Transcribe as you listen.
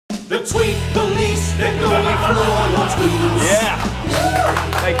The tweet police, they're going through all your tweets. Yeah.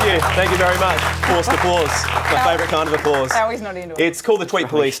 Thank you very much. Forced applause. My favourite kind of applause. Howie's not into it. It's called the Tweet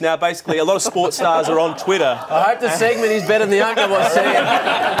Police. Now, basically, a lot of sports stars are on Twitter. I hope the segment is better than the uncle was saying.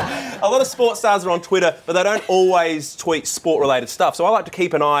 A lot of sports stars are on Twitter, but they don't always tweet sport-related stuff. So I like to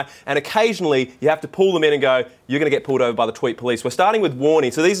keep an eye, and occasionally you have to pull them in and go, you're going to get pulled over by the Tweet Police. We're starting with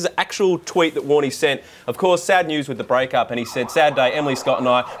Warnie. So this is an actual tweet that Warnie sent. Of course, sad news with the breakup, and he said, sad day, Emily, Scott and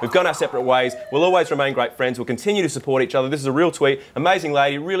I, we've gone our separate ways. We'll always remain great friends. We'll continue to support each other. This is a real tweet. Amazing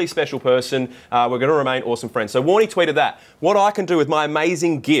lady, really special person. We're going to remain awesome friends. So Warnie tweeted that. What I can do with my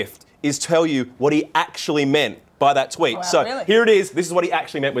amazing gift is tell you what he actually meant by that tweet. Wow, so really? here it is. This is what he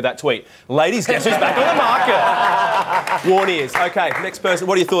actually meant with that tweet. Ladies, guess who's back on the market? Warnie is. Okay, next person.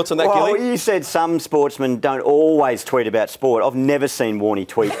 What are your thoughts on that, Well, Gilly? you said some sportsmen don't always tweet about sport. I've never seen Warnie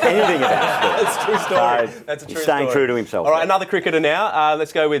tweet anything about sport. That's a true story. So That's a true he's staying story. true to himself. All right, another cricketer now.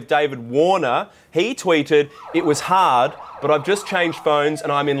 Let's go with David Warner. He tweeted, it was hard, but I've just changed phones and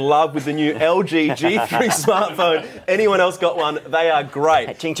I'm in love with the new LG G3 smartphone. Anyone else got one? They are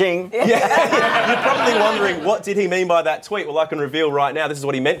great. Ching ching. Yeah, you're probably wondering, what did he mean by that tweet? Well, I can reveal right now, this is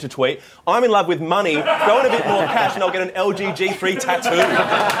what he meant to tweet. I'm in love with money, throw in a bit more cash and I'll get an LG G3 tattoo.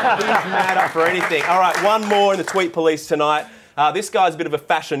 Who's mad up for anything? All right, one more in the Tweet Police tonight. This guy's a bit of a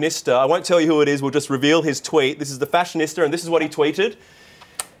fashionista. I won't tell you who it is, we'll just reveal his tweet. This is the fashionista and this is what he tweeted.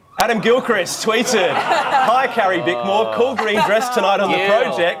 Adam Gilchrist tweeted, hi Carrie Bickmore, cool green dress tonight on the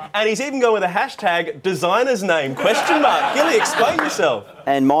project, and he's even gone with a hashtag designer's name, question mark. Gilly, explain yourself.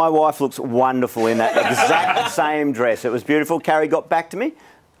 And my wife looks wonderful in that exact same dress. It was beautiful. Carrie got back to me.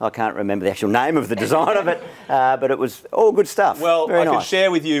 I can't remember the actual name of the design of it, but it was all good stuff. Well, Very I can nice.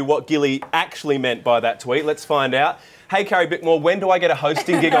 share with you what Gilly actually meant by that tweet. Let's find out. Hey, Carrie Bickmore, when do I get a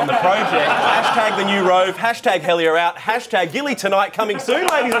hosting gig on the project? Hashtag the new Rove, hashtag Hellier out, hashtag Gilly tonight coming soon,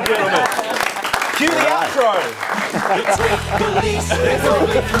 ladies and gentlemen. Cue the outro. The tweet police, they're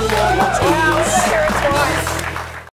going through all your tweets.